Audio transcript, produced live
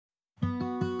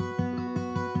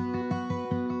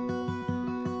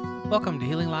Welcome to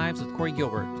Healing Lives with Corey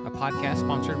Gilbert, a podcast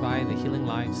sponsored by the Healing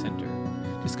Lives Center.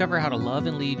 Discover how to love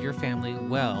and lead your family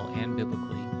well and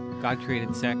biblically. God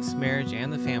created sex, marriage,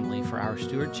 and the family for our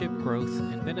stewardship, growth,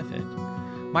 and benefit.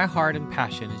 My heart and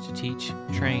passion is to teach,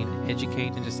 train,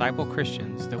 educate, and disciple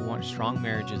Christians that want strong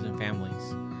marriages and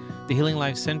families. The Healing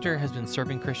Lives Center has been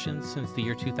serving Christians since the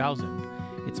year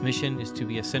 2000. Its mission is to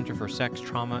be a center for sex,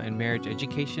 trauma, and marriage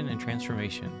education and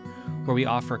transformation, where we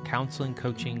offer counseling,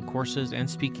 coaching, courses, and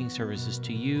speaking services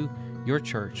to you, your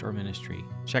church, or ministry.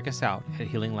 Check us out at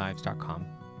healinglives.com.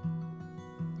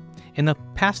 In the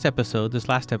past episode, this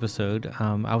last episode,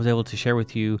 I was able to share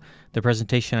with you the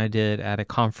presentation I did at a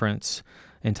conference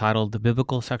entitled the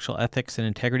Biblical Sexual Ethics and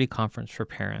Integrity Conference for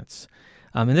Parents.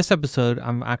 In this episode,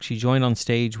 I'm actually joined on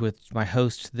stage with my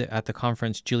host at the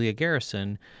conference, Julia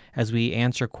Garrison, as we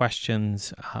answer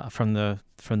questions from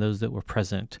those that were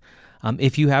present.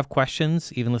 If you have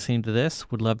questions, even listening to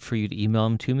this, would love for you to email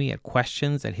them to me at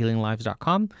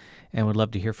questions@healinglives.com, and would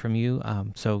love to hear from you.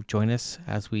 So join us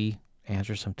as we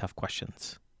answer some tough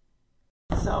questions.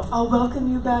 So I'll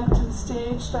welcome you back to the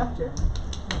stage, Doctor.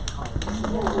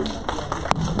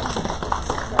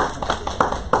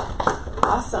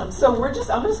 Awesome. So I'm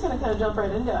just going to kind of jump right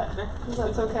into it, if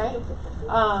that's okay.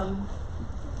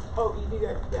 You do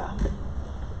your, yeah.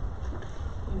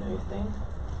 You know your thing.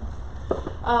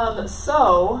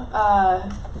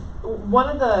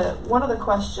 One of the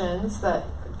questions that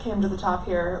came to the top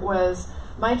here was,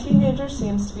 my teenager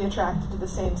seems to be attracted to the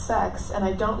same sex, and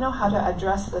I don't know how to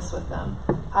address this with them.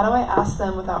 How do I ask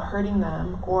them without hurting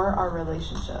them or our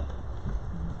relationship?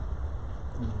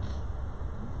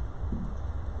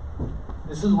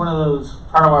 This is one of those,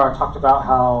 part of where I talked about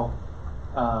how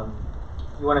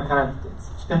you want to kind of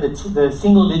spend the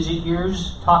single-digit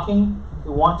years talking.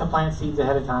 We want to plant seeds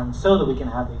ahead of time so that we can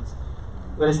have these.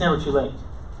 But it's never too late.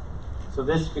 So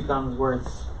this becomes where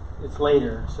it's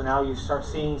later. So now you start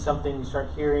seeing something, you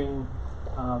start hearing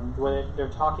when they're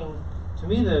talking. To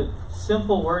me, the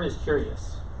simple word is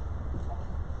curious.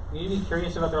 You need to be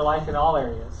curious about their life in all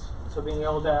areas. So being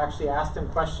able to actually ask them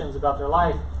questions about their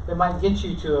life that might get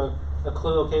you to a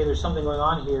clue, okay, there's something going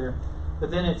on here.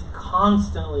 But then it's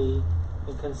constantly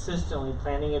and consistently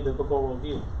planting a biblical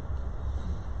worldview.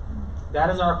 That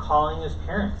is our calling as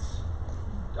parents.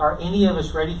 Are any of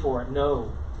us ready for it?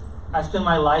 No. I spend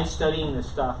my life studying this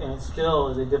stuff, and it still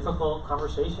is a difficult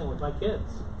conversation with my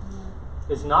kids.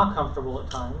 It's not comfortable at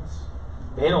times.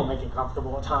 They don't make it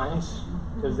comfortable at times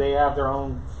because they have their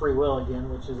own free will again,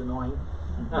 which is annoying.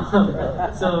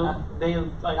 So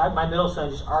my middle son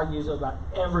just argues about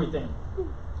everything.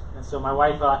 And so my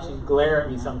wife will actually glare at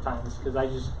me sometimes because I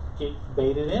just get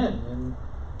baited in, and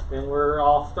then we're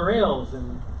off the rails,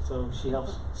 and so she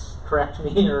helps correct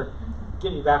me or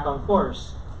get me back on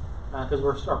course because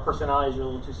our personalities are a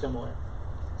little too similar.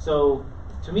 So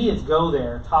to me, it's go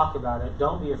there, talk about it,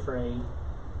 don't be afraid.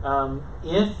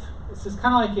 This is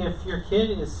kind of like if your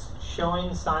kid is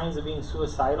showing signs of being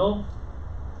suicidal,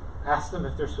 ask them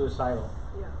if they're suicidal.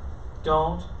 Yeah.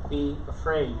 Don't be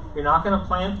afraid. You're not going to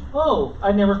plant, oh,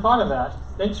 I never thought of that.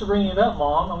 Thanks for bringing it up,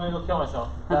 Mom. I'm going to go kill myself.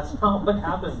 That's not what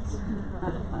happens.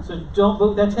 So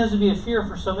that tends to be a fear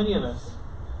for so many of us.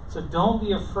 So don't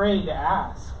be afraid to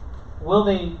ask. Will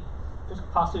they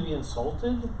possibly be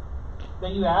insulted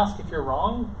that you ask if you're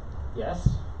wrong?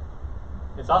 Yes.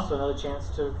 It's also another chance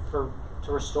to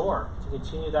restore, to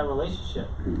continue that relationship.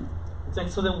 It's like,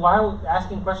 so then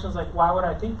asking questions like, why would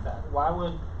I think that? Why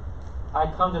would I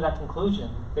come to that conclusion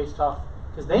based off,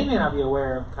 because they may not be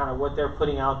aware of kind of what they're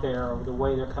putting out there or the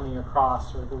way they're coming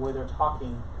across or the way they're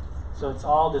talking. So it's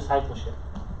all discipleship.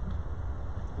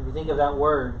 If you think of that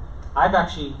word, I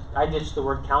ditched the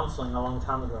word counseling a long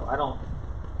time ago. I don't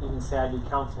even say I do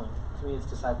counseling. To me, it's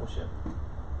discipleship.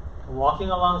 I'm walking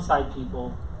alongside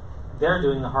people. They're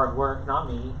doing the hard work, not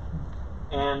me.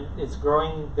 And it's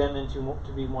growing them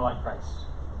to be more like Christ.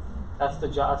 That's the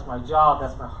job. That's my job.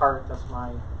 That's my heart.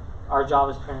 Our job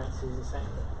as parents is the same.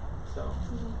 So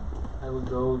I would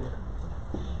go there.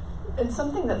 And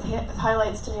something that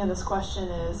highlights to me in this question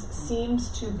is seems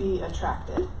to be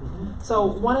attracted. Mm-hmm. So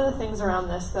one of the things around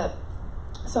this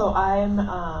I'm,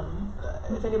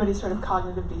 if anybody's heard of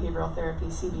cognitive behavioral therapy,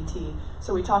 CBT,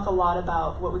 so we talk a lot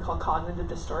about what we call cognitive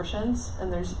distortions,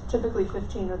 and there's typically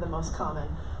 15 are the most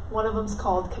common. One of them's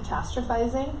called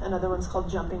catastrophizing, another one's called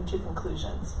jumping to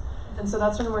conclusions. And so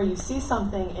that's where you see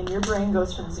something and your brain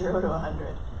goes from 0 to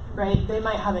 100, right? They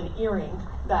might have an earring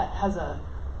that has a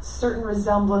certain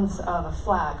resemblance of a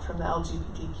flag from the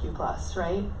LGBTQ+,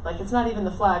 right? Like it's not even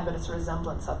the flag, but it's a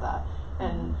resemblance of that.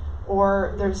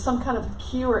 Or there's some kind of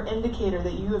cue or indicator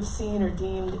that you have seen or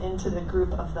deemed into the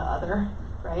group of the other,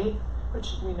 right? which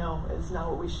we know is not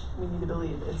what we need to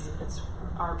believe. It's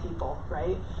our people,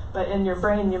 right? But in your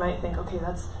brain, you might think, okay,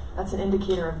 that's an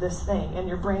indicator of this thing, and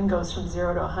your brain goes from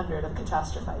 0 to 100 of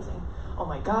catastrophizing. Oh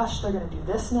my gosh, they're going to do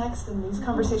this next, and these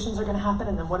conversations are going to happen,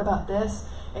 and then what about this?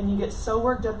 And you get so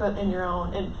worked up in your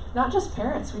own, and not just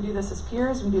parents, we do this as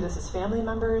peers, we do this as family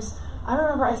members. I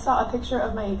remember I saw a picture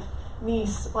of my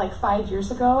niece like 5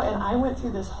 years ago, and I went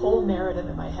through this whole narrative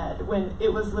in my head when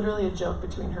it was literally a joke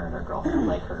between her and her girlfriend,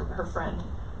 like her friend,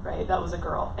 right? That was a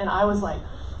girl. And I was like,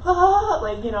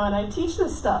 and I teach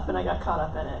this stuff, and I got caught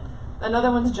up in it.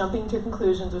 Another one's jumping to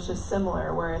conclusions, which is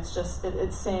similar, where it's just,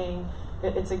 it's saying,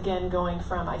 it's again going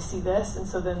from, I see this, and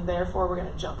so then therefore we're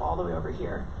going to jump all the way over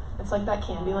here. It's like that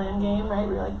Candyland game, right?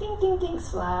 Where you're like, ding, ding, ding,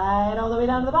 slide all the way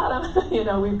down to the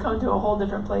bottom. We've come to a whole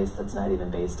different place that's not even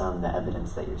based on the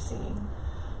evidence that you're seeing.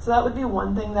 So that would be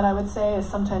one thing that I would say is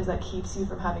sometimes that keeps you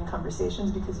from having conversations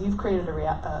because you've created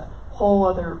a whole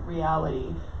other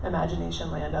reality, imagination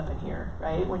land up in here,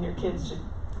 right? When your kids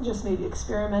just maybe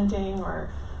experimenting or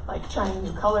like trying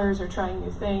new colors or trying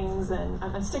new things. And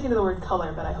I'm sticking to the word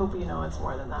color, but I hope you know it's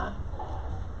more than that.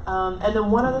 And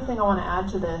then one other thing I want to add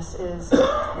to this is,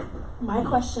 my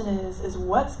question is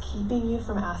what's keeping you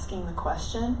from asking the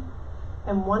question?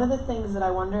 And one of the things that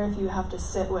I wonder if you have to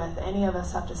sit with, any of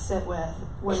us have to sit with,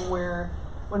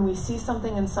 when we see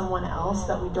something in someone else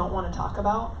that we don't want to talk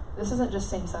about. This isn't just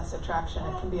same-sex attraction,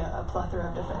 it can be a plethora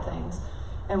of different things.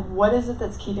 And what is it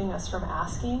that's keeping us from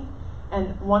asking?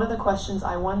 And one of the questions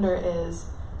I wonder is,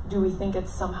 do we think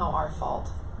it's somehow our fault?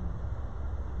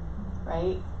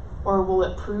 Right? Or will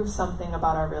it prove something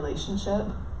about our relationship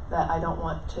that I don't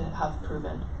want to have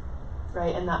proven,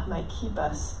 right? And that might keep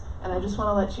us. And I just want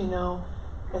to let you know,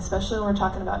 especially when we're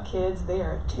talking about kids, they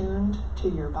are attuned to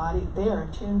your body. They are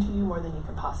attuned to you more than you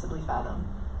can possibly fathom.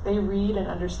 They read and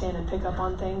understand and pick up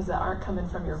on things that aren't coming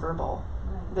from your verbal,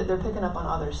 that they're picking up on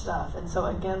other stuff. And so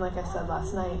again, like I said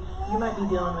last night, you might be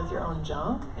dealing with your own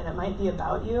junk, and it might be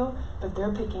about you, but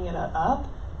they're picking it up.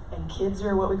 And kids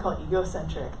are what we call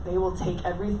egocentric. They will take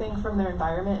everything from their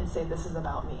environment and say, this is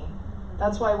about me.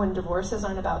 That's why when divorces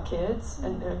aren't about kids,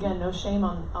 and again, no shame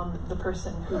on the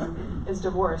person who is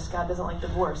divorced. God doesn't like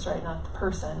divorce, right? Not the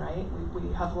person, right?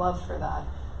 We have love for that,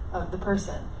 of the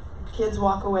person. Kids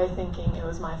walk away thinking, it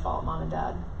was my fault, mom and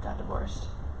dad got divorced,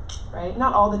 right?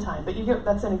 Not all the time, but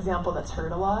that's an example that's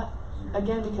heard a lot.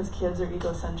 Again, because kids are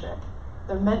egocentric.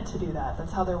 They're meant to do that.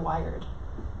 That's how they're wired.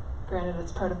 Granted,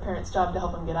 it's part of parents' job to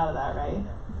help them get out of that, right?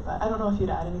 But I don't know if you'd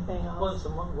add anything else. Well, so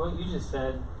what you just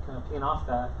said, kind of picking off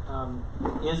that,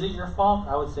 is it your fault?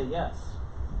 I would say yes.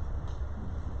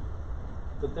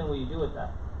 But then what do you do with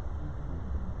that?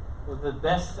 Well, the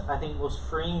best, I think, most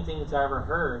freeing things I ever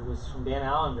heard was from Dan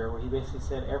Allender, where he basically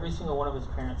said every single one of his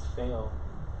parents fail.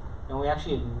 And when we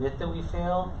actually admit that we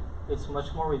fail, it's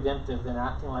much more redemptive than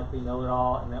acting like we know it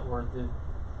all and that we're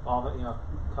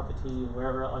cup of tea,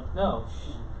 wherever. Like, no.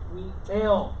 We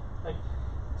fail.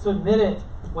 So admit it.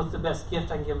 What's the best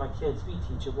gift I can give my kids? Be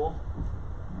teachable.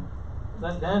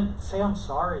 Let them say, I'm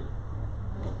sorry.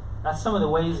 That's some of the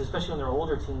ways, especially when they're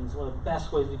older teens, one of the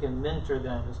best ways we can mentor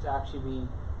them is to actually be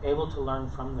able to learn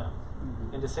from them.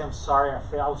 Mm-hmm. And to say, I'm sorry, I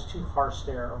failed. I was too harsh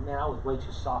there. Or, man, I was way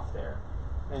too soft there.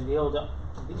 And be able to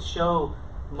show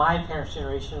my parents'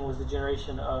 generation was the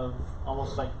generation of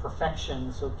almost like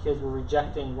perfection. So kids were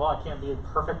rejecting, well, I can't be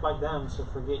perfect like them, so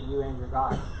forget you and your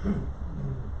God.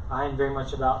 I am very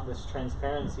much about this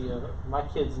transparency of my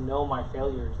kids know my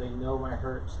failures. They know my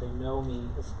hurts. They know me.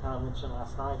 As kind of mentioned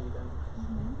last night even.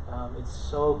 Mm-hmm. It's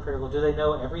so critical. Do they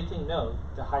know everything? No,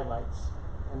 the highlights.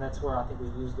 And that's where I think we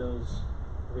use those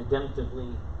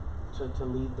redemptively to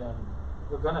lead them.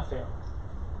 We're going to fail.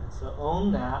 And so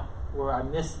own that, where I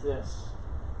missed this.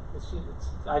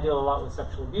 I deal a lot with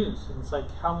sexual abuse, and it's like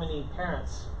how many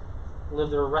parents live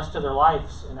the rest of their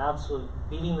lives in absolute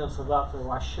beating themselves up for,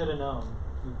 well, I should have known.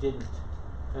 You didn't.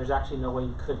 And there's actually no way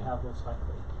you could have, most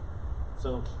likely.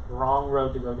 So wrong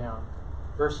road to go down.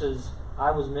 Versus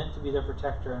I was meant to be their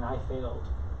protector and I failed.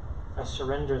 I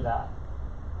surrender that.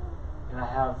 And I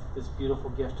have this beautiful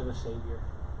gift of a Savior.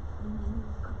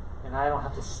 Mm-hmm. And I don't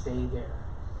have to stay there.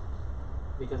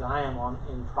 Because I am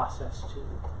in process too.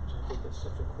 Which I think is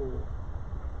such a cool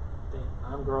thing.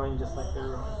 I'm growing just like they're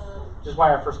growing. Just why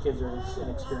our first kids are an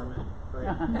experiment.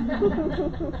 Right?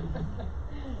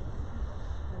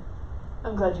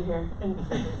 I'm glad you're here. And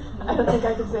I don't think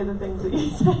I could say the things that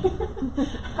you say.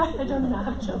 I don't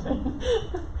have children.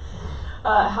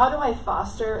 How do I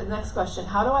foster, next question,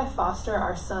 how do I foster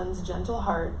our son's gentle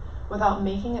heart without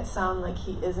making it sound like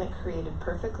he isn't created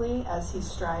perfectly as he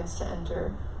strives to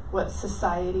enter what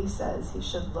society says he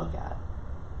should look at?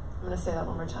 I'm going to say that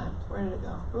one more time. Where did it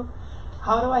go?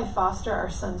 How do I foster our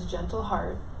son's gentle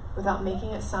heart without making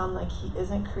it sound like he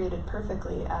isn't created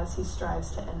perfectly as he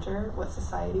strives to enter what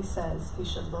society says he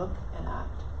should look and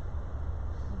act?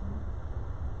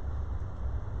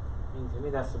 I mean, to me,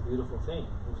 that's the beautiful thing,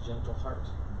 his gentle heart.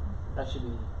 That should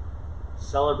be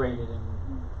celebrated.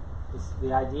 And it's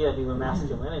the idea of even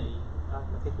masculinity.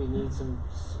 I think we need some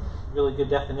really good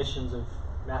definitions of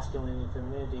masculinity and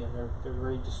femininity, and they're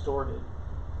very distorted.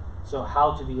 So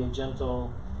how to be a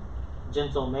gentle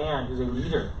man who's a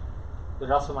leader. But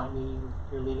it also might mean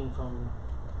you're leading from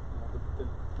the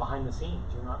behind the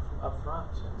scenes. You're not from up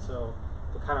front. And so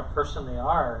the kind of person they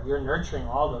are, you're nurturing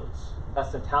all those.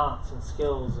 That's the talents and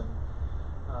skills. And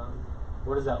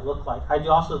what does that look like? I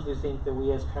also do think that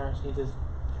we as parents need to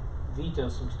veto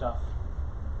some stuff.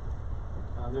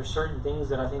 There's certain things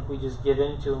that I think we just give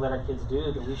into and let our kids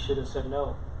do that we should have said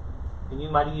no. And you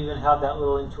might even have that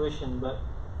little intuition, but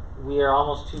we are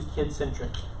almost too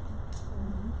kid-centric.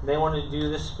 They want to do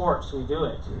this sport, so we do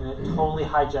it. And it totally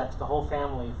hijacks the whole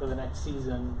family for the next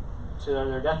season to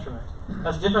their detriment.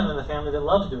 That's different than the family that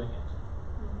loves doing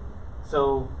it.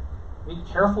 So be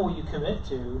careful what you commit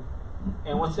to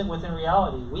and what's within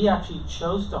reality. We actually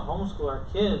chose to homeschool our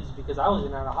kids because I was in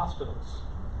and out of hospitals.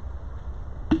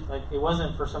 Like, it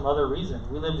wasn't for some other reason.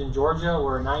 We lived in Georgia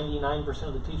where 99%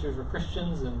 of the teachers were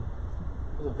Christians, and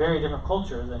it was a very different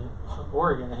culture than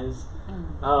Oregon is.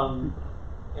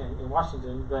 In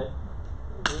Washington, but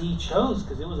we chose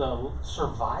because it was a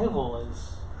survival.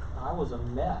 I was a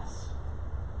mess,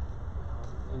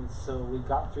 and so we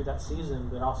got through that season,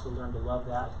 but also learned to love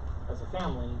that as a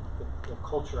family, the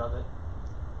culture of it.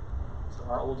 So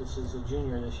our oldest is a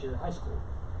junior this year in high school.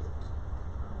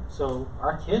 So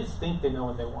our kids think they know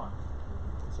what they want.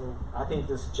 So I think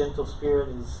this gentle spirit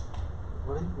is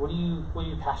what are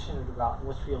you passionate about, and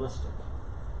what's realistic.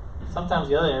 Sometimes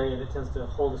the other area that tends to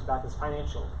hold us back is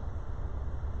financial.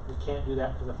 We can't do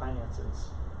that because of finances.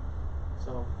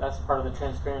 So that's part of the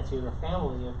transparency of the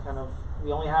family. Of kind of,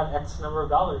 we only have X number of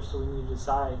dollars, so we need to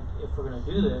decide if we're going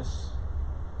to do this.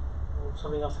 Well,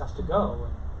 something else has to go,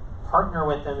 and partner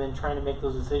with them in trying to make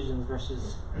those decisions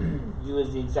versus you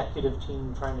as the executive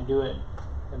team trying to do it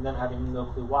and them having no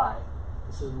clue why.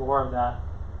 This is more of that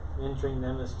mentoring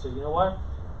them as to, you know what,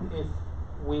 if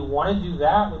we want to do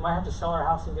that, we might have to sell our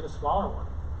house and get a smaller one.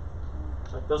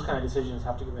 Like, those kind of decisions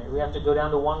have to get made. We have to go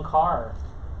down to one car,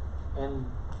 and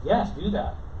yes, do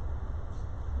that.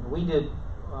 And we did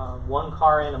one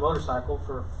car and a motorcycle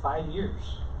for 5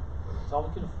 years. That's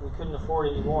all we couldn't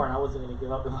afford anymore, and I wasn't going to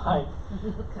give up the bike.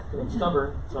 I'm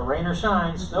stubborn. So rain or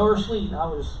shine, snow or sleet, I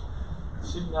was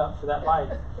suiting up for that bike.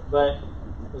 But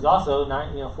it was also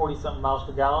 40-something miles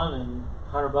per gallon and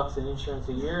 $100 in insurance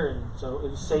a year, and so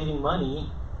it was saving money.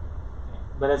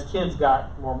 But as kids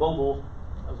got more mobile,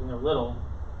 as when they were little,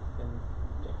 and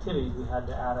activities, we had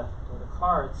to add a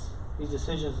car. These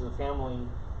decisions as a family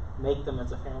make them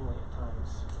as a family at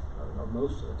times, or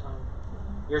most of the time.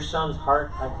 Your son's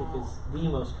heart, I think, is the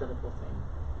most critical thing.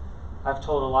 I've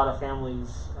told a lot of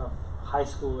families of high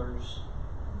schoolers,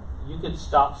 you could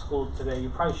stop school today. You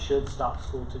probably should stop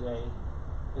school today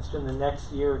and spend the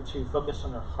next year or two focused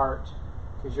on their heart,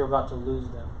 because you're about to lose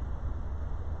them.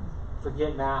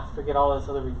 Forget math, forget all this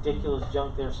other ridiculous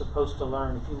junk they're supposed to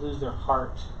learn. If you lose their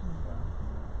heart,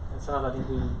 and sometimes I think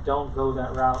we don't go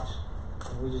that route,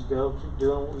 and we just keep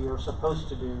doing what we were supposed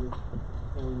to do,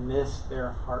 and we miss their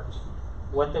heart.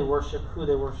 What they worship, who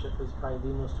they worship, is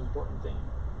probably the most important thing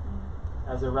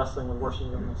as they're wrestling with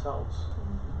worshiping themselves.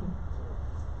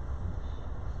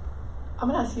 I'm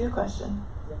going to ask you a question.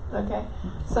 Okay?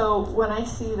 So when I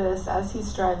see this, as he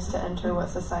strives to enter what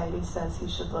society says he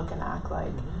should look and act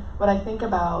like, what I think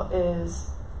about is,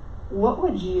 what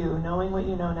would you, knowing what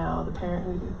you know now,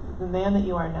 the man that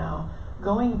you are now,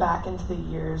 going back into the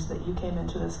years that you came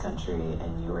into this country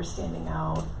and you were standing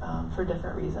out for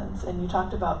different reasons, and you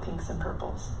talked about pinks and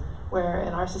purples, where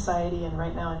in our society and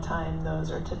right now in time,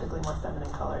 those are typically more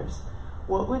feminine colors.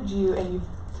 What would you, and you've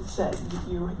said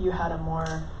you had a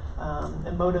more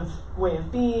emotive way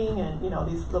of being, and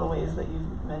these little ways that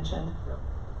you've mentioned. Yep.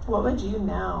 What would you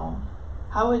now,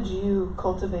 how would you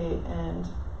cultivate and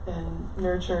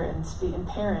nurture and speak and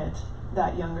parent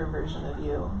that younger version of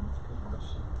you? Good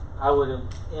question. I would have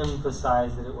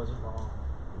emphasized that it wasn't wrong,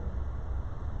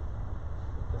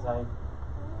 because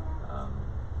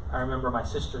I remember my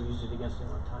sister used it against me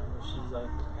one time, where she's like,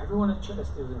 everyone at church,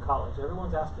 it was in college,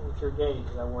 everyone's asking if you're gay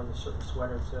because I wore this certain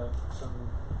sweater to some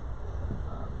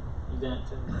event,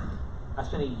 and I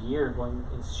spent a year going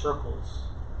in circles.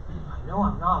 I know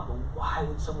I'm not, but why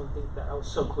would someone think that? I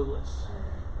was so clueless.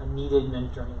 I needed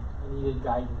mentoring, I needed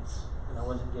guidance, and I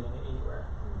wasn't getting it anywhere.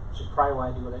 which is probably why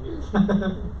I do what I do.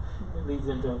 It leads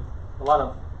into a lot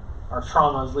of our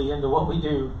traumas lead into what we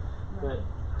do. But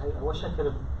I wish I could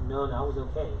have known I was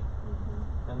okay,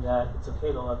 and that it's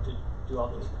okay to love to do all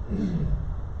those things.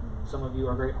 Some of you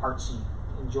are very artsy,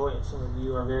 enjoy it. Some of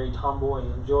you are very tomboy,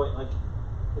 enjoy it. Like,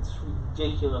 it's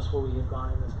ridiculous where we have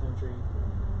gone in this country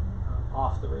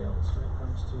off the rails when it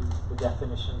comes to the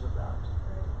definitions of that.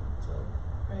 So,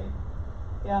 right,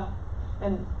 yeah,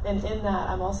 and in that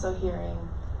I'm also hearing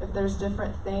if there's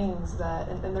different things that,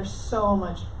 and there's so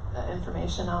much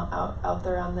information out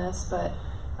there on this, but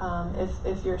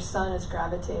if your son is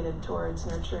gravitated towards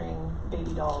nurturing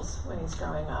baby dolls when he's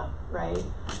growing up, right?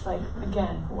 Like,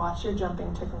 again, watch your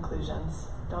jumping to conclusions.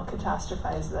 Don't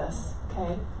catastrophize this,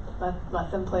 okay? Let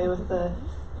them play with the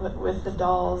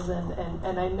dolls,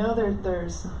 and I know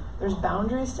there's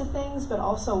boundaries to things, but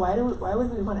also why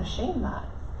would we want to shame that?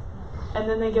 And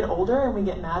then they get older and we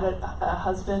get mad at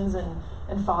husbands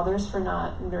and fathers for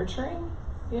not nurturing.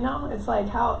 You know, it's like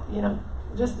how, you know,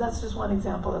 that's just one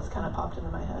example that's kind of popped into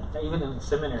my head. Even in the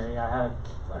seminary, I had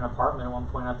an apartment at one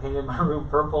point. I painted my room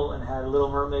purple and had a Little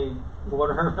Mermaid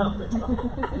border around the top.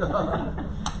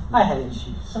 I had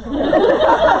issues.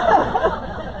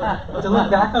 But to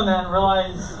look back on that and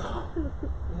realize,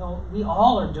 you know, we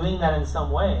all are doing that in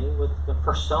some way with the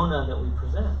persona that we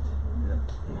present.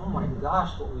 Oh my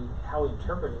gosh, how we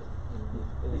interpret it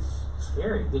is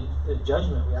scary. The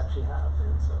judgment we actually have.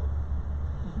 And so.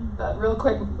 Real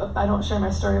quick, I don't share my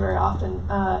story very often,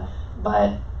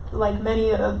 but like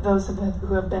many of those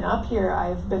who have been up here,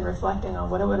 I've been reflecting on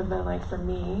what it would have been like for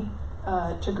me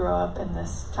to grow up in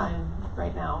this time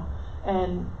right now.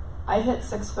 And I hit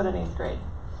 6 foot in 8th grade.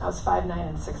 I was 5'9"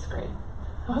 in 6th grade.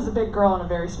 I was a big girl in a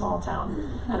very small town,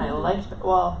 and I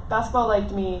basketball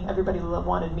liked me. Everybody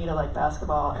wanted me to like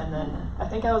basketball, and then I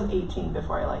think I was 18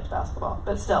 before I liked basketball,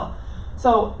 but still.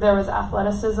 So there was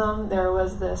athleticism, there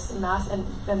was this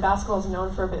and basketball is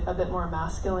known for a bit more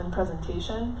masculine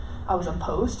presentation. I was a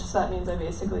post, so that means I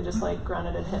basically just like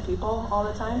grunted and hit people all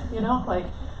the time, you know, like.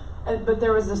 But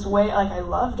there was this way, like, I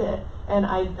loved it, and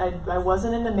I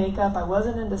wasn't into makeup, I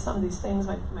wasn't into some of these things.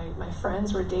 My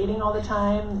friends were dating all the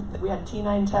time. We had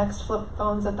T9 text flip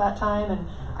phones at that time, and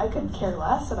I could care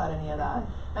less about any of that.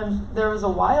 And there was a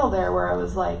while there where I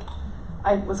was like,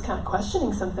 I was kind of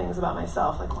questioning some things about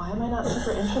myself, like, why am I not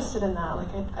super interested in that?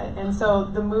 Like, and so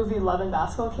the movie Love and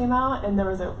Basketball came out, and there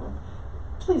was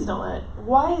please don't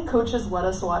why coaches let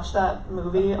us watch that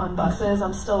movie on buses?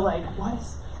 I'm still like,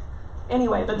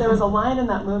 anyway, but there was a line in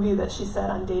that movie that she said,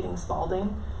 "I'm dating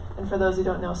Spalding." And for those who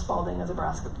don't know, Spalding is a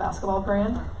basketball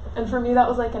brand. And for me, that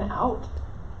was like an out.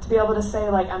 To be able to say,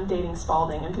 like, I'm dating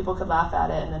Spalding, and people could laugh at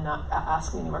it and then not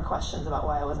ask me any more questions about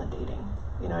why I wasn't dating.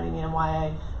 You know what I mean? And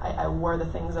why I wore the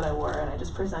things that I wore, and I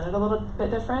just presented a little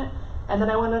bit different. And then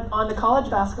I went on to college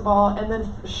basketball, and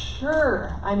then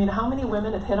sure, I mean, how many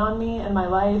women have hit on me in my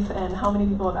life, and how many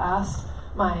people have asked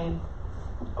my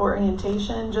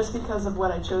orientation just because of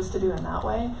what I chose to do in that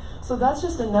way. So that's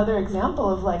just another example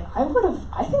of like, I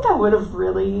think I would have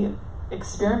really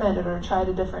experimented or tried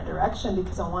a different direction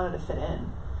because I wanted to fit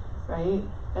in, right?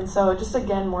 And so just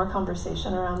again, more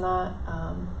conversation around that.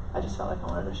 I just felt like I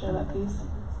wanted to share that piece.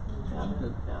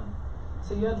 Yeah.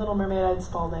 So you had Little Mermaid, I had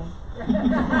Spalding. And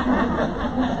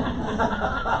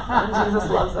Jesus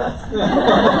loves us.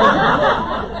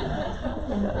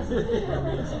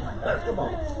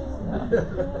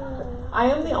 I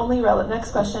am the only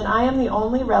next question. I am the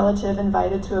only relative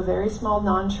invited to a very small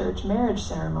non-church marriage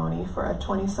ceremony for a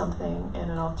 20-something in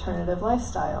an alternative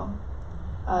lifestyle.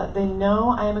 They know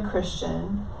I am a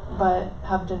Christian, but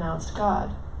have denounced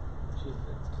God.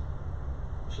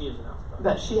 She has denounced God.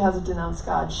 That she has denounced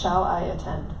God. Shall I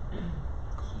attend?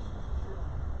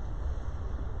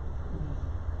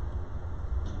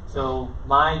 So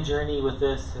my journey with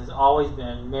this has always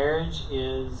been, marriage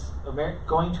is,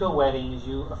 going to a wedding is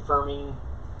you affirming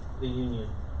the union.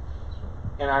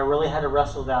 And I really had to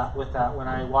wrestle with that when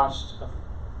I watched a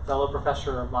fellow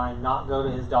professor of mine not go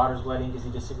to his daughter's wedding because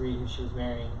he disagreed who she was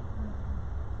marrying.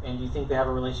 And do you think they have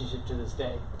a relationship to this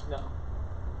day? No.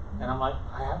 And I'm like,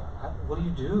 what do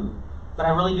you do? But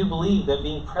I really do believe that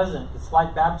being present, it's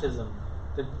like baptism.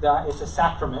 It's a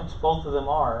sacrament, both of them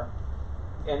are.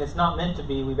 And it's not meant to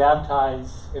be, we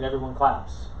baptize and everyone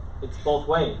claps. It's both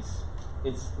ways.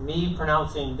 It's me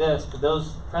pronouncing this, but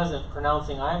those present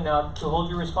pronouncing, I am now to hold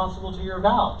you responsible to your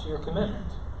vow, to your commitment.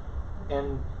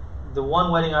 And the one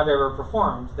wedding I've ever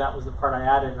performed, that was the part I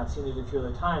added, and I've seen it a few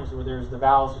other times, where there's the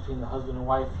vows between the husband and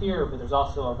wife here, but there's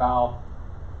also a vow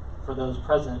for those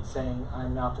present saying,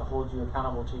 I'm now to hold you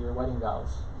accountable to your wedding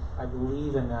vows. I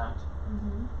believe in that.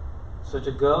 Mm-hmm. So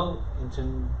to go and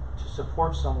to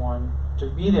support someone To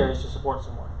be there is to support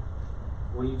someone.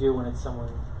 What do you do when it's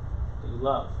someone that you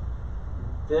love?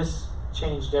 This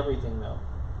changed everything, though.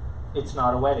 It's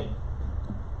not a wedding.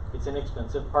 It's an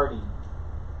expensive party.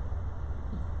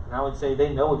 And I would say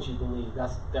they know what you believe.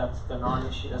 That's the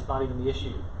non-issue. That's not even the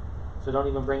issue. So don't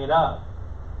even bring it up.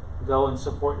 Go and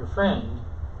support your friend.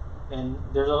 And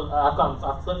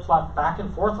I've flip-flopped back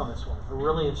and forth on this one. I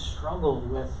really have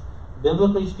struggled with,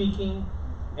 biblically speaking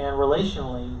and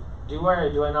relationally, do I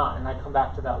or do I not? And I come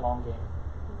back to that long game.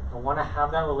 I want to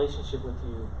have that relationship with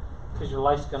you because your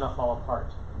life's going to fall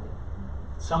apart.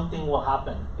 Something will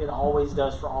happen. It always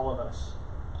does for all of us.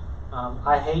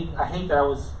 I hate that I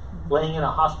was laying in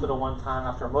a hospital one time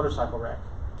after a motorcycle wreck.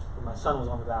 My son was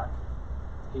on the back.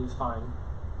 He was fine.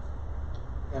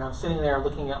 And I'm sitting there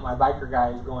looking at my biker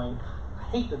guys going, I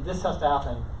hate that this has to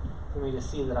happen for me to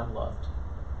see that I'm loved.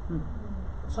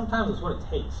 Sometimes it's what it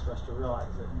takes for us to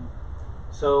realize it.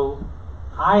 So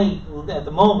I, at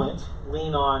the moment,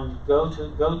 lean on go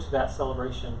to that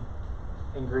celebration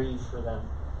and grieve for them.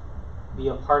 Be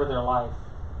a part of their life.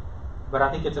 But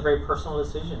I think it's a very personal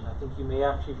decision. I think you may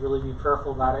have to really be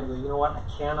prayerful about it. You know what? I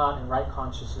cannot in right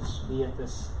consciousness be at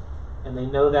this. And they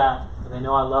know that, and they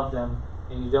know I love them,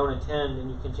 and you don't attend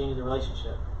and you continue the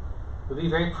relationship. But be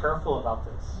very prayerful about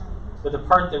this. But the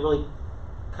part that really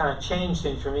kind of changed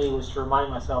things for me was to remind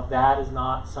myself that is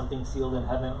not something sealed in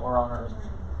heaven or on earth.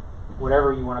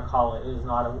 Whatever you want to call it, it's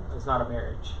not a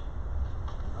marriage.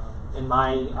 In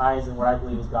my eyes and what I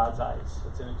believe is God's eyes,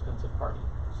 it's an expensive party.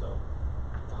 So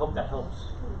I hope that helps.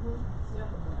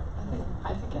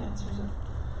 I think it answers it.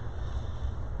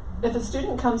 If a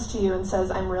student comes to you and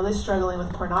says, I'm really struggling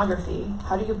with pornography,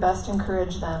 how do you best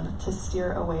encourage them to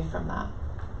steer away from that?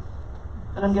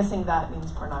 And I'm guessing that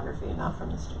means pornography, not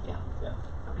from the student. Yeah.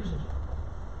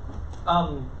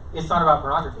 It's not about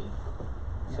pornography.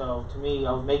 So to me,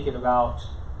 I would make it about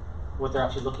what they're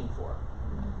actually looking for.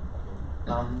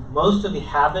 Most of the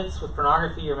habits with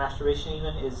pornography or masturbation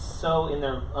even is so in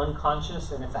their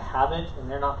unconscious, and it's a habit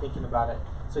and they're not thinking about it.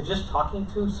 So just talking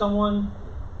to someone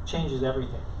changes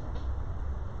everything.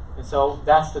 And so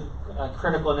that's the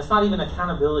critical, and it's not even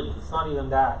accountability. It's not even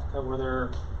that, where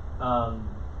they're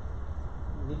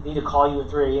need to call you at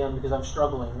 3 a.m. because I'm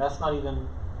struggling. That's not even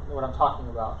what I'm talking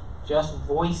about. Just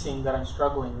voicing that I'm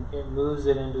struggling, it moves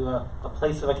it into a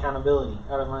place of accountability,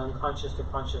 out of my unconscious to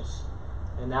conscious.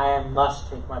 And I must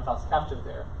take my thoughts captive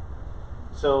there.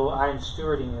 So I'm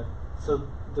stewarding it. So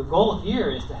the goal here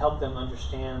is to help them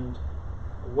understand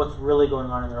what's really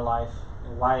going on in their life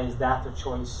and why is that their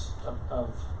choice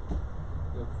of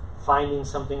finding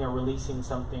something or releasing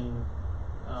something.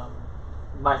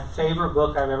 My favorite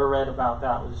book I've ever read about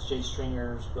that was Jay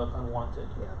Stringer's book, Unwanted.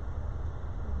 Yeah.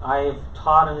 I have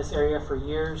taught in this area for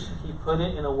years. He put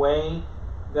it in a way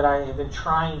that I have been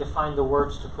trying to find the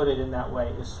words to put it in that way.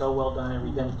 It was so well done and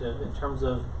redemptive in terms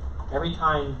of every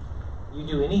time you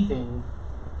do anything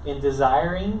in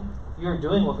desiring, you're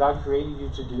doing what God created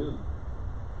you to do.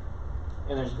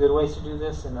 And there's good ways to do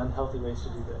this and unhealthy ways to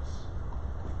do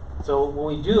this. So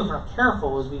what we do if we're not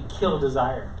careful is we kill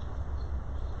desire.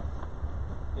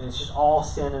 And it's just all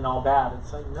sin and all bad.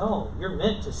 It's like, no, you're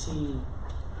meant to see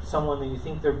someone that you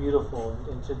think they're beautiful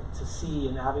and to see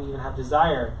and even have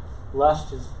desire.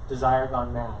 Lust is desire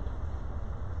gone mad.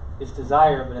 It's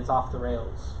desire, but it's off the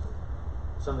rails.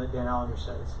 Something that Dan Allender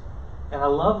says. And I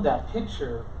love that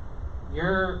picture.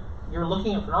 You're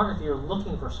looking at pornography, you're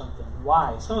looking for something.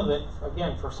 Why? Some of it,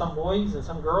 again, for some boys and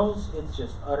some girls, it's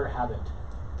just utter habit.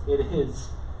 It is.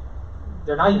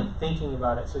 They're not even thinking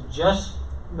about it. So just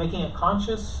making it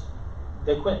conscious,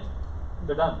 they quit.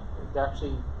 They're done.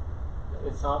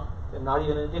 It's not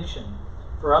even an addiction.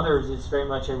 For others, it's very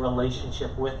much a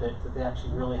relationship with it that they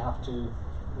actually really have to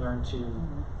learn to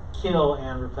kill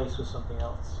and replace with something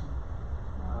else.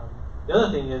 The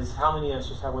other thing is, how many of us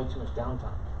just have way too much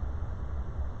downtime?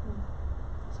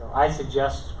 So I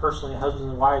suggest, personally, husbands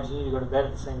and wives, you need to go to bed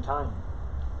at the same time.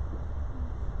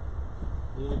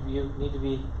 You need to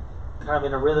be kind of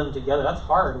in a rhythm together. That's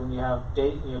hard when you have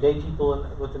day people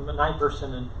with a night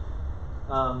person. And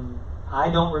I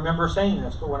don't remember saying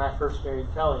this, but when I first married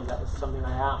Kelly, that was something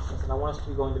I asked. I said, I want us to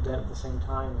be going to bed at the same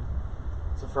time.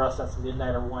 So for us, that's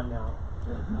midnight or 1 now.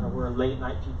 We're late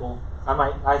night people.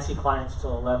 I see clients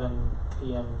till 11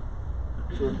 p.m.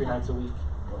 2 or 3 nights a week.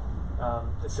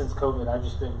 Since COVID, I've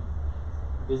just been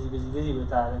busy with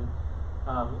that. And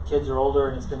kids are older,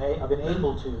 and I've been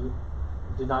able to.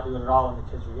 Did not do it at all when the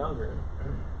kids were younger.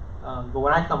 But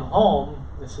when I come home,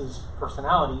 this is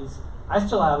personalities. I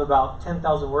still have about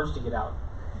 10,000 words to get out.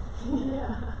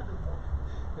 Yeah.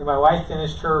 And my wife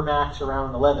finished her max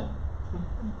around 11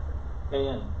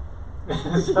 a.m.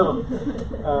 So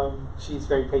she's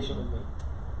very patient with me.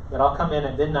 But I'll come in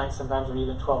at midnight sometimes, or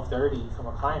even 12:30 from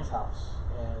a client's house,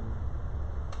 and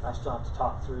I still have to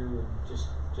talk through and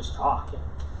just talk. And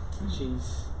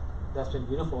that's been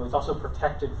beautiful. It's also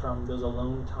protected from those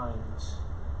alone times.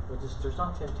 There's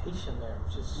not temptation there,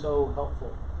 which is so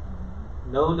helpful.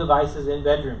 No devices in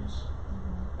bedrooms.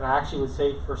 And I actually would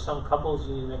say for some couples,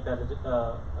 you need to make that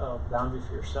a boundary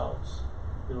for yourselves.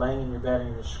 You're laying in your bed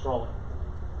and you're just scrolling.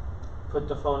 Put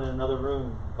the phone in another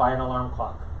room. Buy an alarm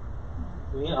clock.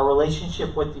 We need a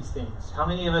relationship with these things. How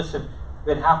many of us have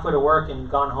been halfway to work and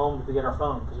gone home to get our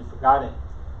phone because we forgot it?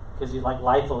 Because you're like,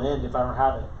 life will end if I don't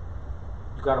have it.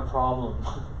 You've got a problem.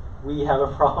 We have a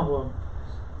problem.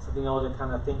 So being able to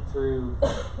kind of think through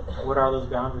what are those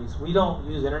boundaries. We don't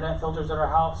use internet filters at our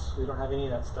house. We don't have any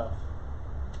of that stuff.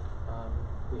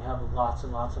 We have lots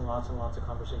and lots and lots and lots of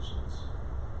conversations.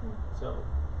 So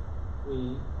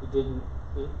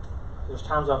there's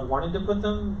times I've wanted to put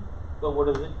them, but what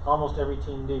does almost every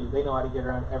team do? They know how to get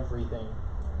around everything.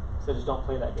 So just don't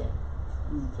play that game.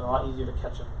 It's a lot easier to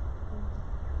catch them.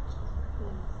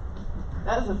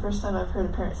 That is the first time I've heard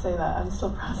a parent say that. I'm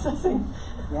still processing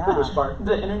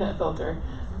the internet filter.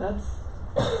 That's,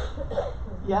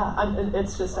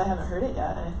 it's just I haven't heard it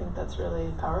yet, and I think that's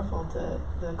really powerful to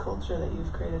the culture that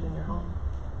you've created in your home.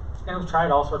 And we've tried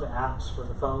all sorts of apps for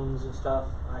the phones and stuff.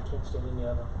 I can't stand any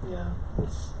of them. Yeah.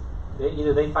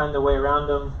 Either they find their way around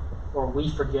them, or we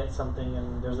forget something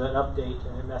and there's an update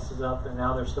and it messes up, and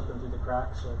now they're slipping through the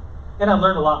cracks. And I've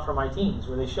learned a lot from my teams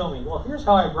where they show me, well, here's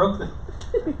how I broke the...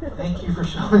 Thank you for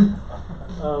showing.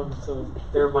 So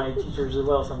they're my teachers as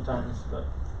well sometimes, but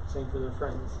same for their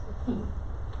friends.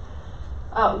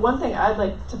 One thing I'd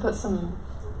like to put some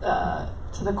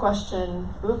to the question.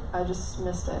 Oop, I just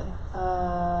missed it.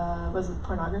 Was it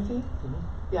pornography?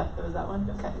 Mm-hmm. Yeah, it was that one.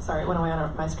 Yeah. Okay, sorry, it went away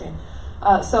on my screen.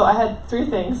 So I had 3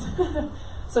 things.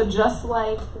 So just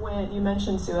like when you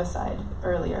mentioned suicide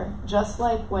earlier, just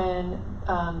like when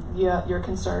you're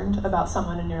concerned about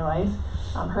someone in your life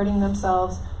hurting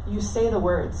themselves, you say the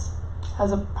words.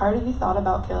 Has a part of you thought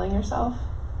about killing yourself?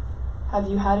 Have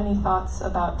you had any thoughts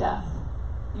about death?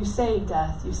 You say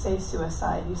death, you say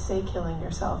suicide, you say killing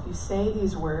yourself, you say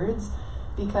these words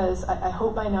because I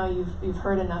hope by now you've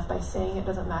heard enough. By saying it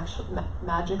doesn't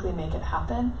magically make it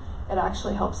happen. It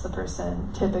actually helps the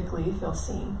person typically feel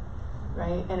seen,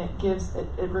 right? And it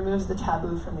removes the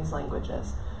taboo from these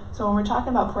languages. So when we're talking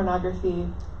about pornography,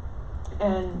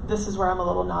 and this is where I'm a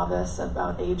little novice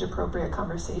about age-appropriate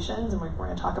conversations, and we're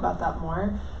going to talk about that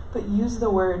more, but use the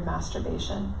word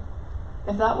masturbation.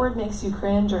 If that word makes you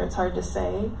cringe or it's hard to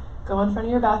say, go in front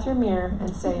of your bathroom mirror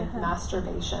and say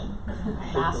masturbation.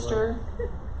 Masturbation.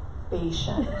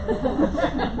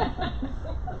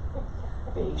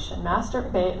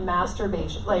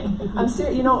 Masturbation. Like, I'm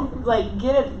serious, like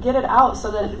get it out so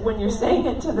that when you're saying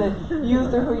it to the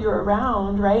youth or who you're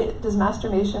around, right? Does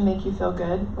masturbation make you feel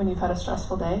good when you've had a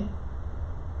stressful day?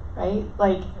 Right?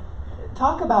 Like,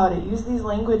 talk about it. Use these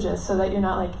languages so that you're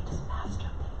not like, just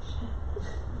masturbation.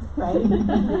 Right?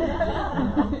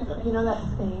 You know that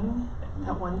thing?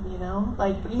 That one,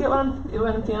 like, you get what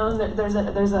I'm feeling?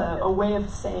 There's a way of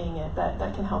saying it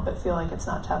that can help it feel like it's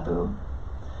not taboo.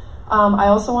 I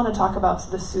also want to talk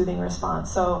about the soothing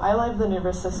response. So I love the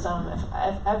nervous system. If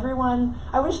everyone,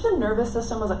 I wish the nervous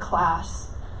system was a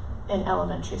class in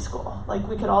elementary school. Like,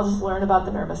 we could all just learn about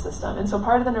the nervous system. And so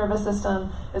part of the nervous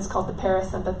system is called the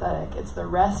parasympathetic. It's the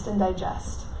rest and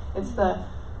digest. It's the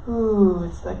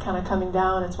kind of coming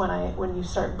down. It's when you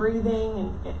start breathing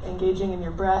and engaging in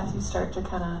your breath, you start to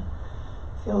kind of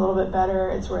feel a little bit better.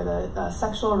 It's where the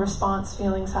sexual response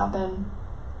feelings happen.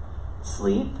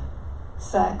 Sleep,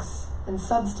 sex, and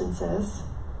substances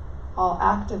all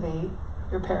activate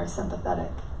your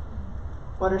parasympathetic.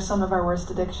 What are some of our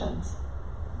worst addictions?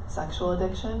 Sexual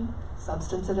addiction,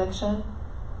 substance addiction,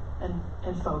 and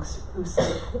folks who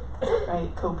sleep, right?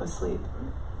 Cope with sleep.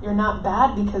 You're not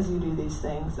bad because you do these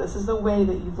things. This is the way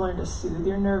that you've learned to soothe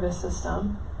your nervous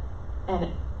system.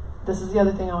 And this is the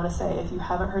other thing I want to say. If you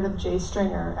haven't heard of Jay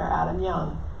Stringer or Adam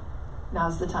Young,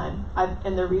 now's the time.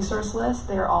 In their resource list,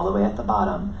 they are all the way at the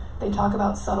bottom. They talk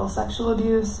about subtle sexual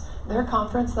abuse. Their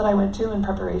conference that I went to in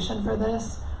preparation for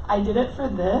this, I did it for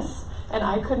this, and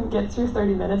I couldn't get through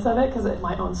 30 minutes of it because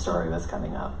my own story was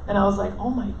coming up. And I was like, oh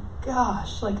my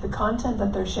gosh, like the content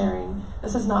that they're sharing,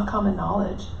 this is not common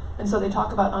knowledge. And so they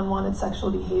talk about unwanted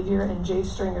sexual behavior, and Jay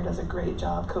Stringer does a great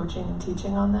job coaching and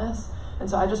teaching on this. And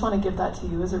so I just want to give that to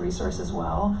you as a resource as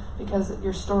well, because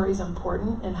your story is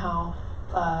important, and how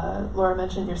Laura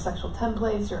mentioned your sexual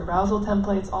templates, your arousal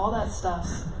templates, all that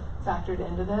stuff's factored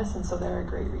into this, and so they're a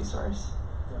great resource.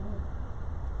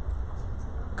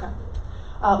 Okay.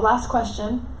 Last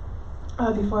question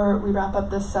before we wrap up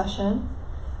this session.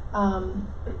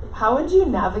 How would you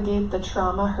navigate the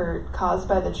trauma hurt caused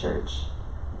by the church,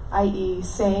 i.e.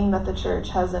 saying that the church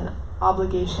has an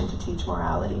obligation to teach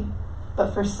morality,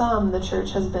 but for some, the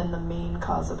church has been the main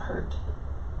cause of hurt?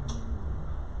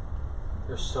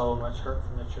 There's so much hurt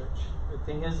from the church. The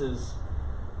thing is it's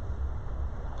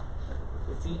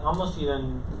almost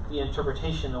even the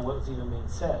interpretation of what's even being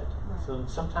said. Right. So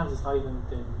sometimes it's not even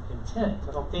the intent.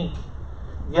 I don't think,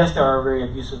 yes, there are very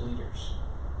abusive leaders.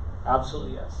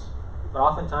 Absolutely, yes. But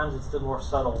oftentimes it's the more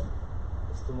subtle.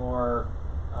 It's the more,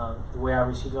 the way I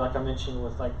received it, like I mentioned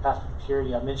with like Pastor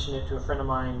Purity. I mentioned it to a friend of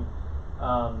mine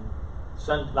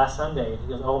last Sunday. He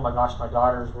goes, oh my gosh, my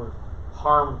daughters were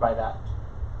harmed by that.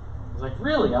 I was like,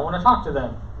 really? I want to talk to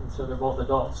them. And so they're both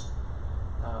adults.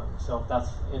 So that's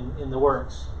in the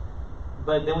works.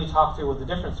 But then we talked through what the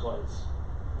difference was.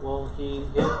 Well, he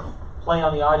hit play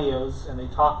on the audios, and they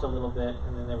talked a little bit,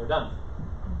 and then they were done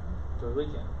for the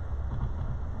weekend.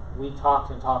 We talked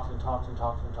and talked and talked and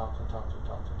talked and talked and talked and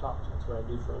talked and talked. That's what I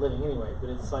do for a living anyway. But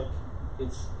it's like,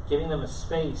 it's giving them a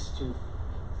space to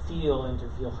feel and to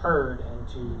feel heard and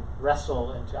to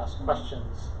wrestle and to ask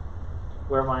questions.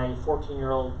 Where my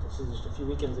 14-year-old, this is just a few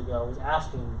weekends ago, was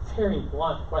asking very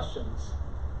blunt questions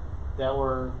that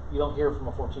you don't hear from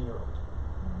a 14-year-old.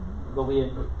 But we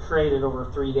had created over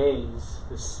 3 days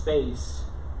this space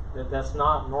that's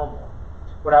not normal.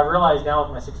 What I've realized now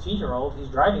with my 16-year-old, he's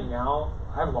driving now,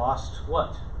 I've lost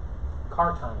what?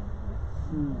 Car time.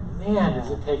 Man, does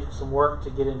it take some work to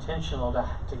get intentional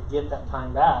to get that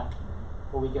time back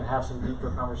where we can have some deeper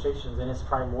conversations, and it's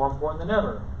probably more important than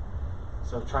ever.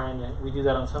 So we do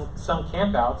that on some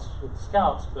campouts with the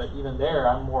scouts, but even there,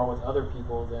 I'm more with other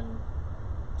people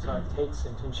so it takes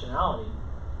intentionality.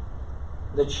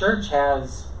 The church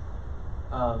has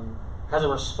a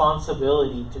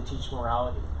responsibility to teach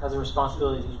morality, has a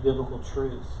responsibility to teach biblical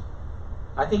truth.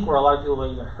 I think where a lot of people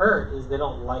are even hurt is they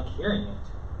don't like hearing it.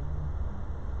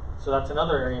 So that's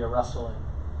another area to wrestle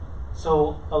in.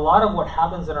 So a lot of what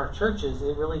happens in our churches,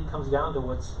 it really comes down to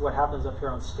what happens up here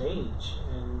on stage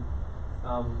and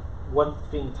what's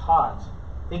being taught.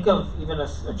 Think of even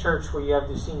a church where you have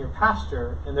the senior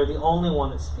pastor and they're the only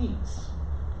one that speaks.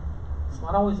 It's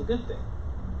not always a good thing.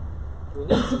 We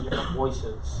need some different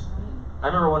voices. I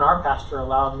remember when our pastor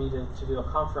allowed me to do a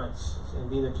conference and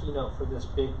be the keynote for this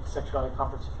big sexuality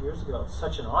conference a few years ago. It's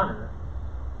such an honor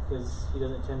because he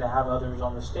doesn't tend to have others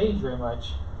on the stage very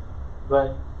much.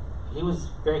 But he was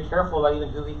very careful about even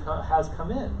who he has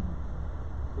come in.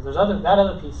 Because there's that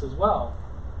other piece as well.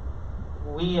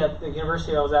 We at the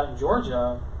university I was at in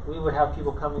Georgia, we would have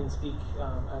people come in and speak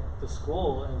at the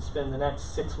school and spend the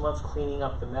next 6 months cleaning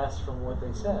up the mess from what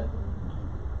they said.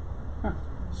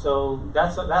 So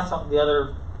that's the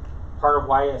other part of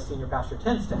why a senior pastor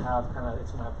tends to have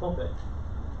it's my pulpit.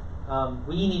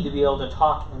 We need to be able to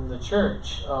talk in the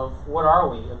church of what are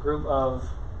we? A group of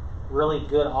really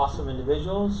good, awesome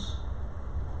individuals?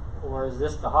 Or is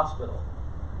this the hospital?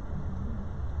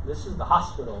 This is the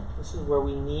hospital. This is where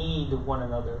we need one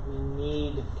another. We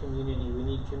need community. We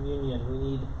need communion. We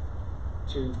need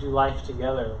to do life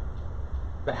together.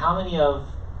 But how many of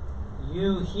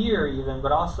you here even,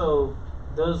 but also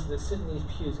those that sit in these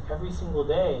pews every single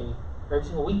day, every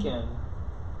single weekend,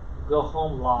 go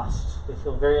home lost. They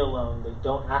feel very alone. They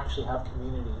don't actually have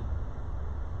community.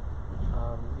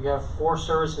 You have 4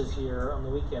 services here on the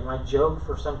weekend. My joke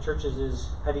for some churches is,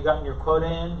 have you gotten your quota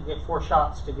in? You get 4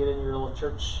 shots to get in your little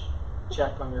church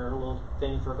check on your little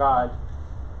thing for God.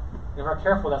 And if we're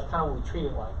careful, that's kind of what we treat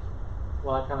it like.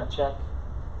 Well, I kind of check,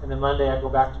 and then Monday I go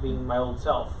back to being my old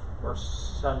self, or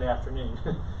Sunday afternoon.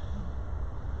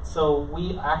 So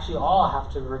we actually all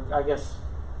have to,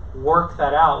 work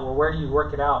that out. Well, where do you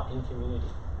work it out? In community.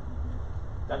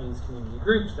 That means community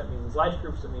groups, that means life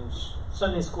groups, that means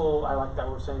Sunday school. I like that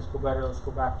word, Sunday school, better. Let's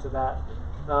go back to that.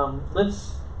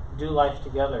 Let's do life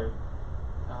together,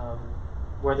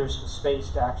 where there's some space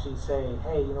to actually say,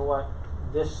 hey, you know what?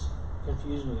 This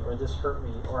confused me, or this hurt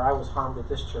me, or I was harmed at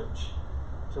this church.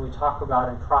 So we talk about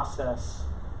and process,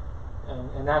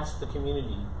 and that's the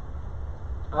community.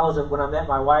 When I met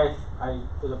my wife, I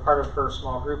was a part of her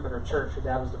small group at her church. Her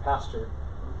dad was the pastor.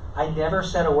 I never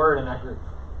said a word in that group.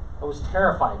 I was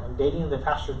terrified. I'm dating the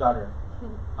pastor's daughter.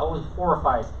 I was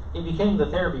horrified. It became the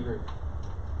therapy group.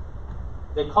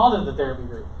 They called it the therapy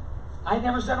group. I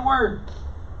never said a word.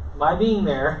 My being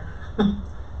there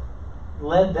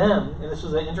led them, and this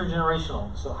was an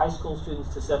intergenerational, so high school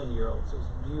students to 70-year-olds. It was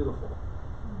beautiful.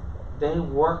 They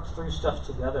worked through stuff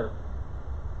together.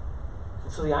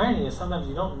 So the irony is sometimes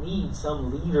you don't need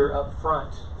some leader up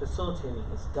front facilitating.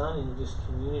 It's done in just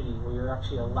community where you're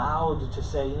actually allowed to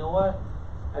say, you know what,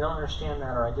 I don't understand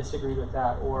that, or I disagree with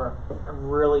that, or I'm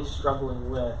really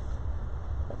struggling with.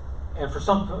 And for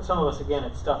some of us, again,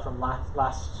 it's stuff from the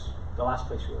last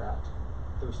place we were at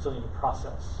that we still need to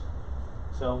process.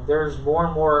 So there's more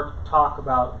and more talk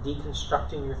about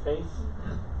deconstructing your faith.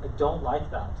 I don't like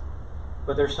that.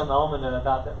 But there's some element of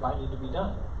that might need to be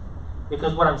done.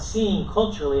 Because what I'm seeing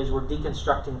culturally is we're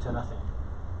deconstructing to nothing.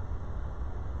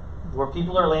 Where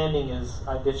people are landing is,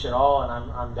 I ditch it all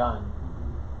and I'm done.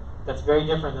 That's very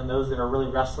different than those that are really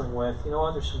wrestling with, you know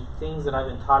what, there's some things that I've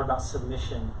been taught about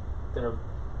submission that are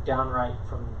downright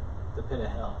from the pit of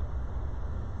hell.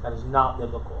 That is not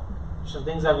biblical. There's some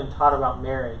things I've been taught about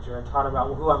marriage, or taught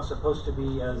about who I'm supposed to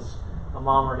be as a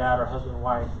mom or dad or husband or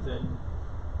wife, that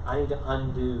I need to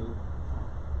undo.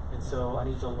 And so I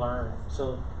need to learn.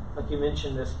 So, like you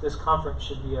mentioned, this conference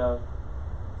should be a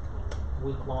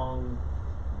week-long.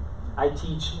 I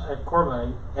teach at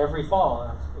Corbin every fall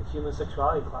a human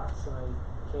sexuality class, and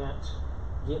I can't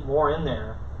get more in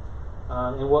there.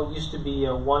 And what used to be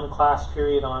a one class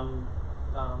period on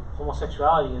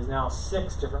homosexuality is now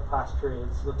 6 different class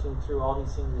periods looking through all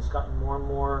these things. It's gotten more and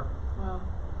more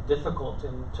difficult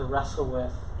and to wrestle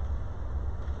with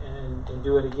and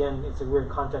do it again. It's a weird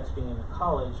context being in a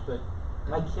college, but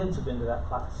my kids have been to that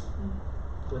class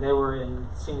when they were in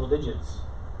single digits.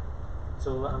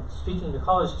 So I'm speaking to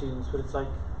college students, but it's like,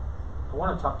 I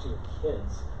want to talk to your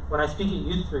kids. When I speak at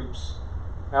youth groups,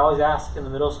 I always ask, can the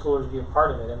middle schoolers be a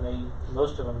part of it? And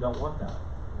most of them don't want that.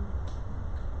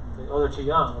 They're too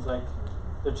young. It's like,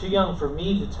 they're too young for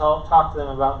me to talk to them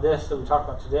about this that we talked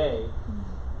about today.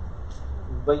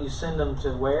 But you send them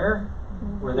to where?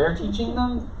 Where they're teaching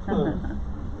them?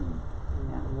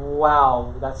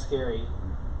 Wow, that's scary.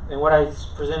 And what I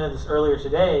presented earlier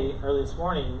this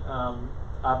morning,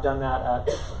 I've done that at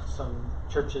some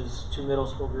churches, 2 middle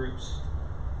school groups.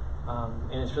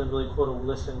 And it's really cool to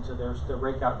listen to their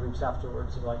breakout groups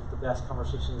afterwards of like the best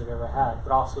conversations I've ever had,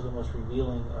 but also the most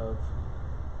revealing of,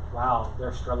 wow,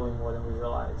 they're struggling more than we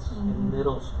realize. In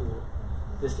middle school,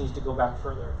 this needs to go back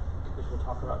further, which we'll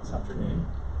talk about this afternoon,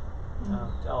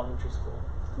 to elementary school.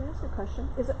 Can I ask a question?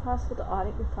 Is it possible to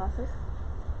audit your classes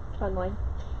online?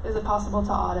 Is it possible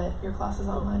to audit your classes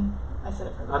online? I said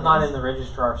it for the I'm not in the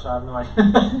registrar, so I have no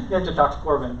idea. You have to talk to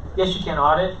Corbin. Yes, you can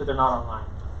audit, but they're not online.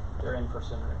 They're in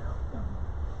person right now.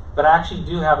 But I actually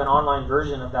do have an online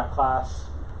version of that class,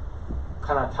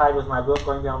 kind of tied with my book,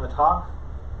 Going Beyond the Talk,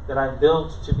 that I've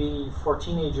built to be for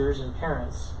teenagers and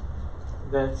parents.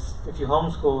 That's, if you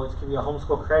homeschool, it can be a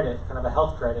homeschool credit, kind of a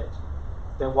health credit,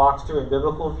 that walks through a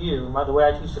biblical view. The way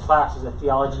I teach the class is a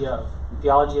theology of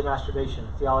masturbation,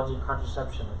 a theology of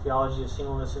contraception, a theology of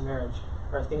singleness and marriage,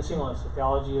 or a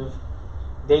theology of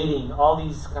dating, all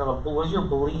these kind of, what is your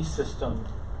belief system?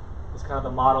 It's kind of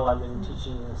the model I've been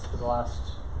teaching this for the last,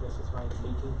 I guess it's my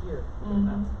 18th year.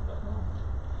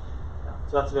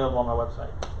 So that's available on my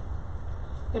website.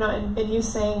 You know, and you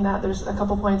saying that, there's a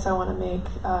couple points I want to make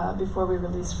before we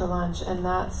release for lunch, and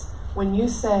that's when you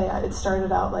say it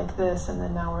started out like this and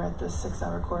then now we're at this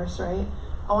 6-hour course, right?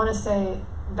 I want to say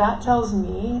that tells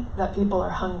me that people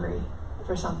are hungry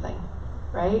for something,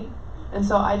 right? And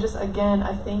so I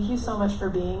thank you so much for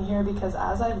being here, because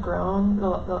as I've grown,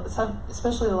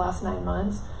 especially the last 9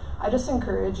 months, I just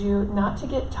encourage you not to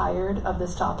get tired of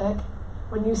this topic.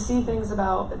 When you see things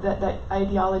about that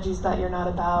ideologies that you're not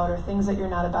about, or things that you're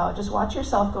not about, just watch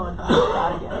yourself going, oh,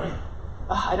 God again.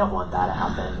 I don't want that to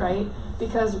happen, right?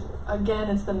 Because, again,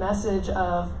 it's the message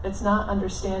of, it's not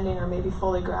understanding or maybe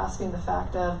fully grasping the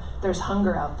fact of there's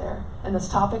hunger out there. And this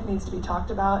topic needs to be talked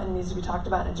about, and needs to be talked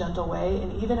about in a gentle way.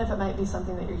 And even if it might be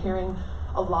something that you're hearing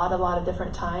a lot of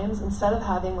different times, instead of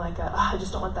having like I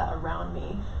just don't want that around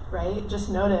me, right? Just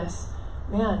notice,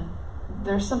 man,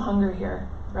 there's some hunger here,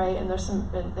 right? And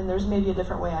there's maybe a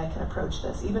different way I can approach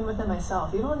this, even within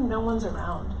myself, even when no one's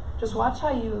around. Just watch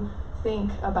how you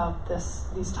think about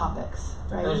these topics,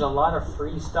 right? There's a lot of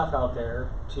free stuff out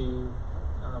there to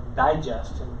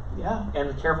digest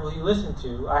and careful who you listen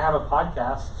to. I have a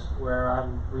podcast where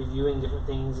I'm reviewing different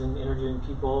things and interviewing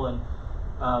people, and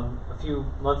a few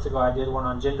months ago I did one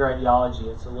on gender ideology.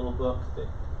 It's a little book that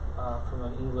from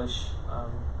an English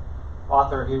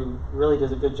author who really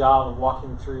does a good job of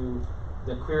walking through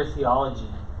the queer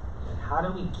theology and how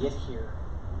do we get here,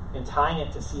 and tying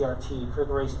it to CRT,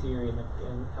 critical race theory,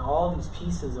 and all these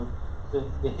pieces of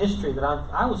the history that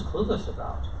I was clueless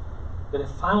about. But it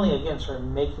finally, again, started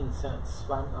making sense.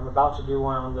 I'm about to do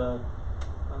one on the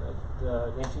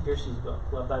Nancy Pearcey's book,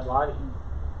 Love Thy Body.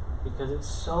 because it's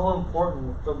so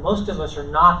important. But most of us are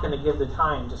not going to give the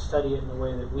time to study it in the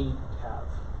way that we have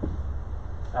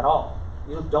at all.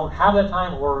 You don't have that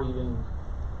time or even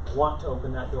want to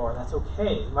open that door. That's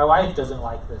okay. My wife doesn't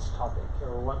like this topic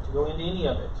or want to go into any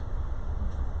of it.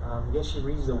 Yet she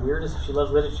reads the weirdest, she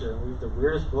loves literature and reads the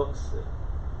weirdest books that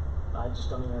I just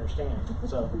don't even understand.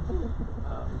 So,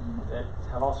 that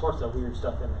have all sorts of weird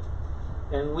stuff in it.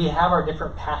 And we have our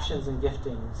different passions and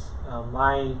giftings.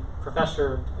 My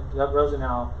professor, Doug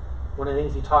Rosenau, one of the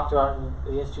things he talked about in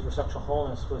the Institute for Sexual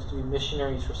Wholeness was to be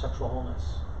missionaries for sexual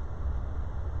wholeness.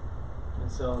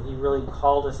 And so he really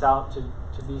called us out to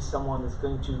be someone that's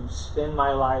going to spend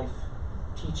my life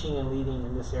teaching and leading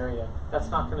in this area. That's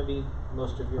not going to be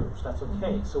most of yours. That's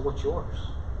okay. So what's yours?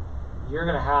 You're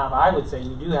going to have, I would say,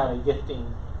 you do have a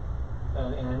gifting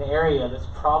in an area that's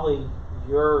probably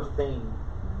your thing,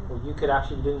 where you could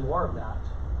actually be doing more of that,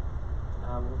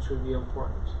 which would be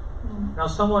important. Mm-hmm. Now,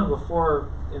 someone before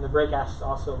in the break asked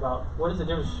also about what is the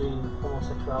difference between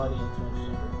homosexuality and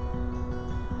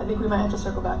transgender. I think we might have to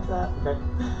circle back to that. Okay.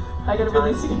 I gotta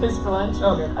release you guys for lunch.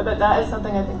 Okay. I bet that is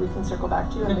something I think we can circle back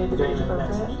to and maybe be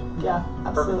appropriate. Yeah,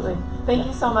 absolutely. Thank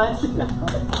you so much.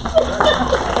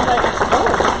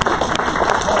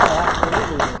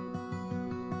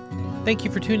 Thank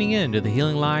you for tuning in to the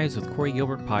Healing Lives with Corey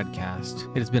Gilbert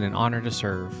podcast. It has been an honor to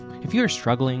serve. If you are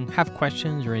struggling, have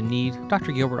questions, or in need,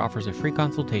 Dr. Gilbert offers a free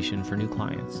consultation for new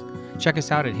clients. Check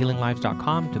us out at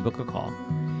healinglives.com to book a call.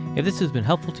 If this has been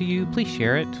helpful to you, please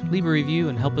share it, leave a review,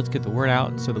 and help us get the word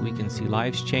out so that we can see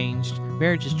lives changed,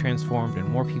 marriages transformed, and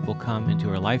more people come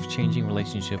into a life-changing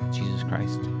relationship with Jesus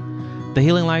Christ. The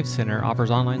Healing Lives Center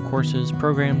offers online courses,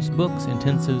 programs, books,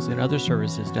 intensives, and other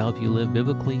services to help you live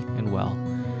biblically and well.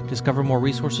 Discover more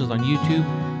resources on YouTube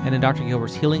and in Dr.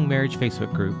 Gilbert's Healing Marriage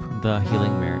Facebook group, The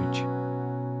Healing Marriage.